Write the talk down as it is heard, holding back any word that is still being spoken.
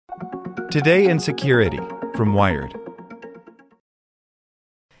Today in Security from Wired.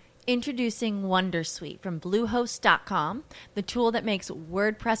 Introducing Wondersuite from Bluehost.com, the tool that makes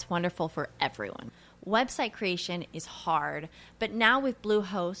WordPress wonderful for everyone. Website creation is hard, but now with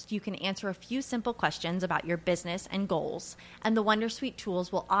Bluehost, you can answer a few simple questions about your business and goals, and the Wondersuite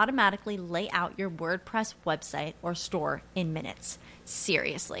tools will automatically lay out your WordPress website or store in minutes.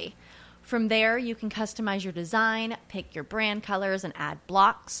 Seriously. From there, you can customize your design, pick your brand colors, and add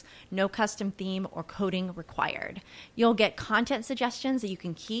blocks. No custom theme or coding required. You'll get content suggestions that you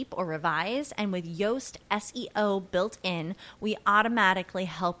can keep or revise, and with Yoast SEO built in, we automatically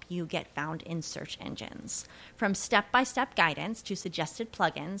help you get found in search engines. From step-by-step guidance to suggested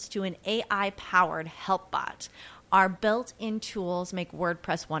plugins to an AI-powered help bot, our built-in tools make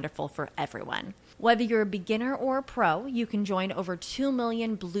WordPress wonderful for everyone. Whether you're a beginner or a pro, you can join over 2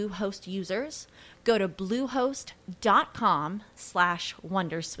 million Bluehost users. Go to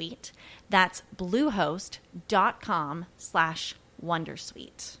bluehost.com/wondersuite. That's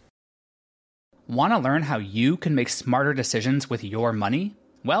bluehost.com/wondersuite. Want to learn how you can make smarter decisions with your money?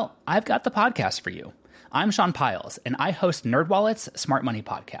 Well, I've got the podcast for you. I'm Sean Piles, and I host NerdWallet's Smart Money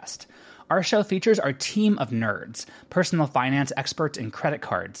Podcast. Our show features our team of nerds, personal finance experts in credit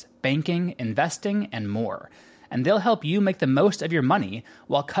cards, banking, investing, and more. And they'll help you make the most of your money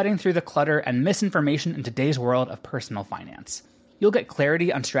while cutting through the clutter and misinformation in today's world of personal finance. You'll get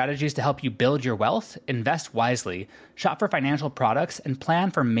clarity on strategies to help you build your wealth, invest wisely, shop for financial products, and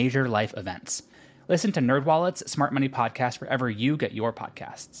plan for major life events. Listen to NerdWallet's Smart Money Podcast wherever you get your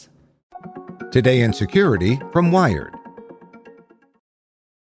podcasts. Today in Security from Wired.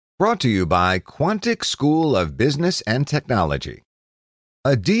 Brought to you by Quantic School of Business and Technology.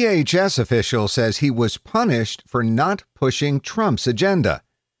 A DHS official says he was punished for not pushing Trump's agenda.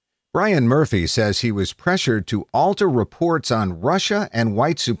 Brian Murphy says he was pressured to alter reports on Russia and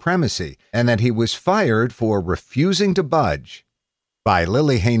white supremacy and that he was fired for refusing to budge. By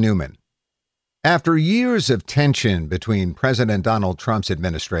Lily Hay Newman. After years of tension between President Donald Trump's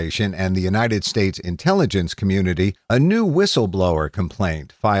administration and the United States intelligence community, a new whistleblower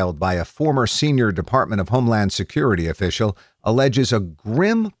complaint filed by a former senior Department of Homeland Security official alleges a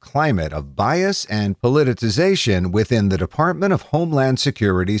grim climate of bias and politicization within the Department of Homeland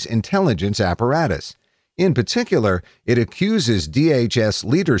Security's intelligence apparatus. In particular, it accuses DHS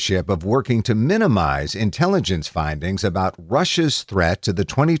leadership of working to minimize intelligence findings about Russia's threat to the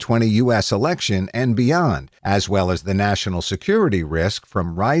 2020 U.S. election and beyond, as well as the national security risk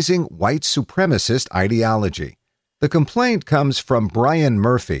from rising white supremacist ideology. The complaint comes from Brian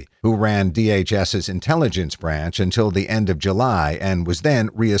Murphy, who ran DHS's intelligence branch until the end of July and was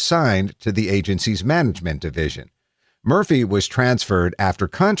then reassigned to the agency's management division. Murphy was transferred after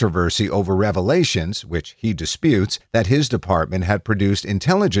controversy over revelations, which he disputes, that his department had produced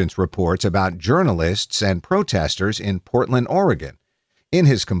intelligence reports about journalists and protesters in Portland, Oregon. In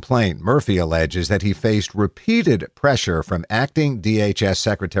his complaint, Murphy alleges that he faced repeated pressure from acting DHS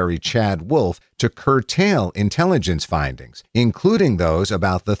Secretary Chad Wolf to curtail intelligence findings, including those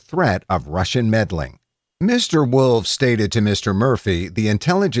about the threat of Russian meddling. Mr. Wolf stated to Mr. Murphy the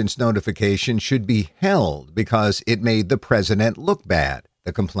intelligence notification should be held because it made the president look bad,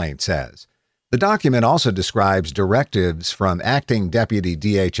 the complaint says. The document also describes directives from acting Deputy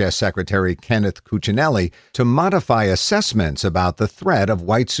DHS Secretary Kenneth Cuccinelli to modify assessments about the threat of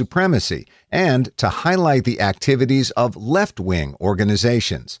white supremacy and to highlight the activities of left-wing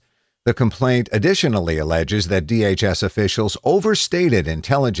organizations. The complaint additionally alleges that DHS officials overstated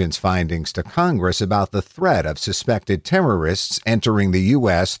intelligence findings to Congress about the threat of suspected terrorists entering the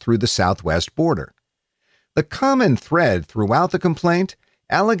U.S. through the southwest border. The common thread throughout the complaint?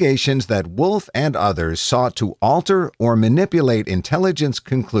 Allegations that Wolf and others sought to alter or manipulate intelligence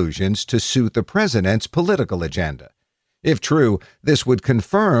conclusions to suit the president's political agenda. If true, this would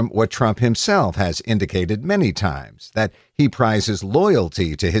confirm what Trump himself has indicated many times, that he prizes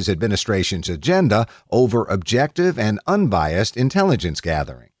loyalty to his administration's agenda over objective and unbiased intelligence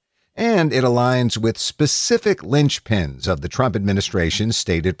gathering. And it aligns with specific linchpins of the Trump administration's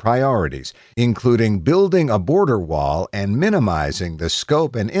stated priorities, including building a border wall and minimizing the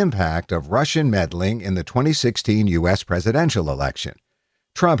scope and impact of Russian meddling in the 2016 U.S. presidential election.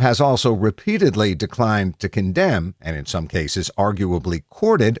 Trump has also repeatedly declined to condemn, and in some cases arguably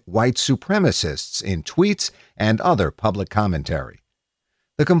courted, white supremacists in tweets and other public commentary.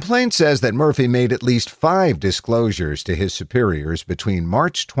 The complaint says that Murphy made at least 5 disclosures to his superiors between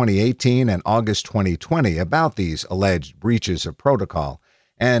March 2018 and August 2020 about these alleged breaches of protocol,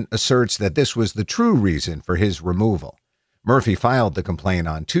 and asserts that this was the true reason for his removal. Murphy filed the complaint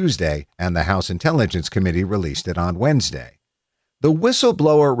on Tuesday, and the House Intelligence Committee released it on Wednesday. The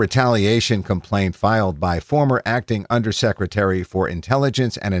whistleblower retaliation complaint filed by former acting Undersecretary for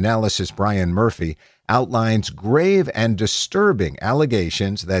Intelligence and Analysis Brian Murphy outlines grave and disturbing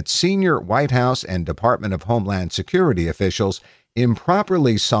allegations that senior White House and Department of Homeland Security officials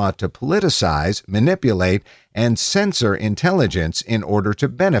improperly sought to politicize, manipulate, and censor intelligence in order to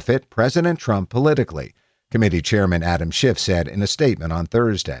benefit President Trump politically, Committee Chairman Adam Schiff said in a statement on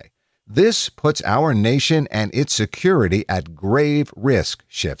Thursday. This puts our nation and its security at grave risk,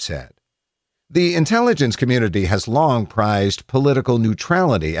 Schiff said. The intelligence community has long prized political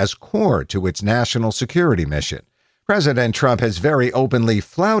neutrality as core to its national security mission. President Trump has very openly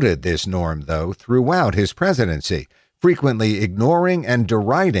flouted this norm, though, throughout his presidency, frequently ignoring and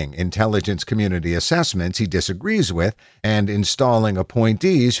deriding intelligence community assessments he disagrees with and installing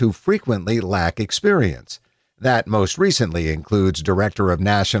appointees who frequently lack experience. That most recently includes Director of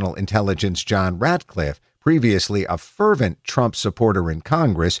National Intelligence John Ratcliffe, previously a fervent Trump supporter in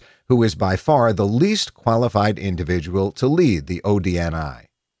Congress, who is by far the least qualified individual to lead the ODNI.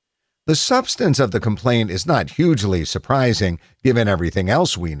 The substance of the complaint is not hugely surprising, given everything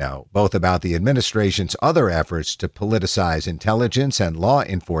else we know, both about the administration's other efforts to politicize intelligence and law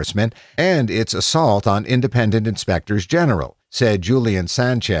enforcement and its assault on independent inspectors general, said Julian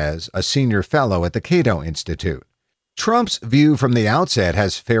Sanchez, a senior fellow at the Cato Institute. Trump's view from the outset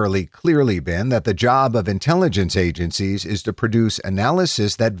has fairly clearly been that the job of intelligence agencies is to produce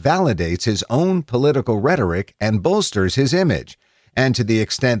analysis that validates his own political rhetoric and bolsters his image. And to the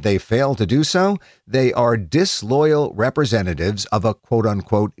extent they fail to do so, they are disloyal representatives of a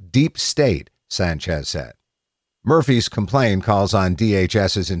quote-unquote deep state, Sanchez said. Murphy's complaint calls on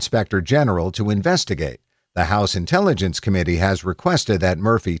DHS's Inspector General to investigate. The House Intelligence Committee has requested that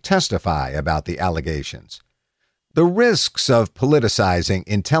Murphy testify about the allegations. The risks of politicizing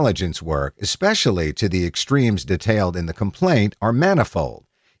intelligence work, especially to the extremes detailed in the complaint, are manifold.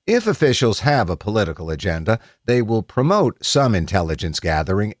 If officials have a political agenda, they will promote some intelligence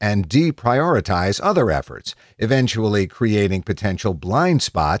gathering and deprioritize other efforts, eventually creating potential blind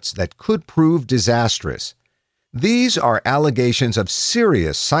spots that could prove disastrous. These are allegations of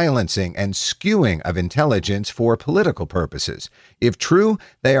serious silencing and skewing of intelligence for political purposes. If true,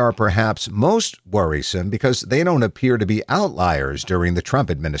 they are perhaps most worrisome because they don't appear to be outliers during the Trump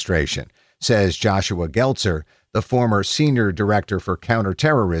administration, says Joshua Geltzer, the former senior director for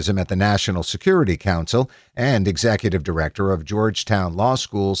counterterrorism at the National Security Council and executive director of Georgetown Law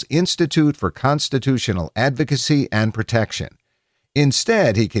School's Institute for Constitutional Advocacy and Protection.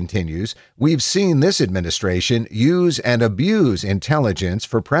 Instead, he continues, we've seen this administration use and abuse intelligence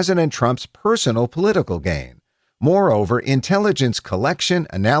for President Trump's personal political gain. Moreover, intelligence collection,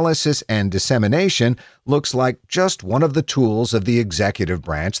 analysis, and dissemination looks like just one of the tools of the executive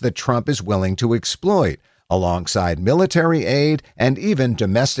branch that Trump is willing to exploit, alongside military aid and even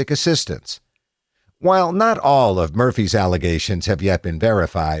domestic assistance. While not all of Murphy's allegations have yet been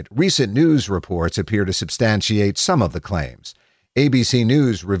verified, recent news reports appear to substantiate some of the claims. ABC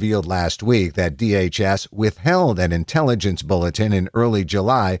News revealed last week that DHS withheld an intelligence bulletin in early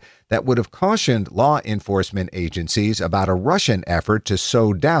July that would have cautioned law enforcement agencies about a Russian effort to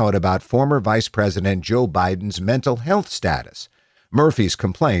sow doubt about former Vice President Joe Biden's mental health status. Murphy's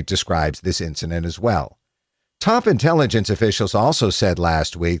complaint describes this incident as well. Top intelligence officials also said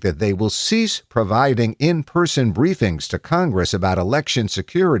last week that they will cease providing in-person briefings to Congress about election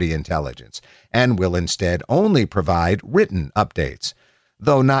security intelligence and will instead only provide written updates.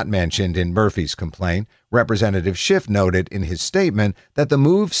 Though not mentioned in Murphy's complaint, Representative Schiff noted in his statement that the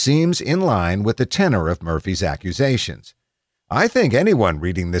move seems in line with the tenor of Murphy's accusations. I think anyone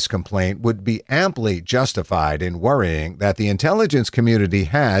reading this complaint would be amply justified in worrying that the intelligence community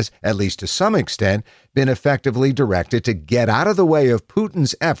has, at least to some extent, been effectively directed to get out of the way of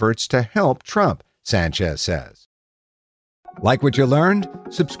Putin's efforts to help Trump, Sanchez says. Like what you learned?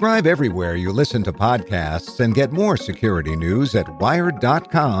 Subscribe everywhere you listen to podcasts and get more security news at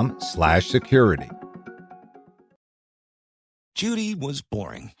wired.com/security. Judy was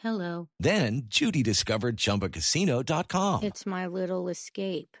boring. Hello. Then Judy discovered ChumbaCasino.com. It's my little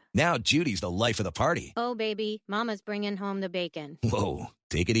escape. Now Judy's the life of the party. Oh, baby, mama's bringing home the bacon. Whoa,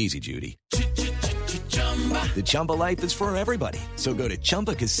 take it easy, Judy. The Chumba life is for everybody. So go to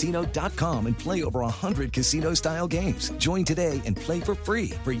ChumbaCasino.com and play over 100 casino-style games. Join today and play for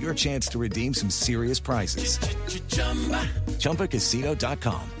free for your chance to redeem some serious prizes.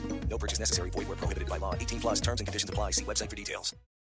 ChumbaCasino.com. No purchase necessary. Void where prohibited by law. 18+ terms and conditions apply. See website for details.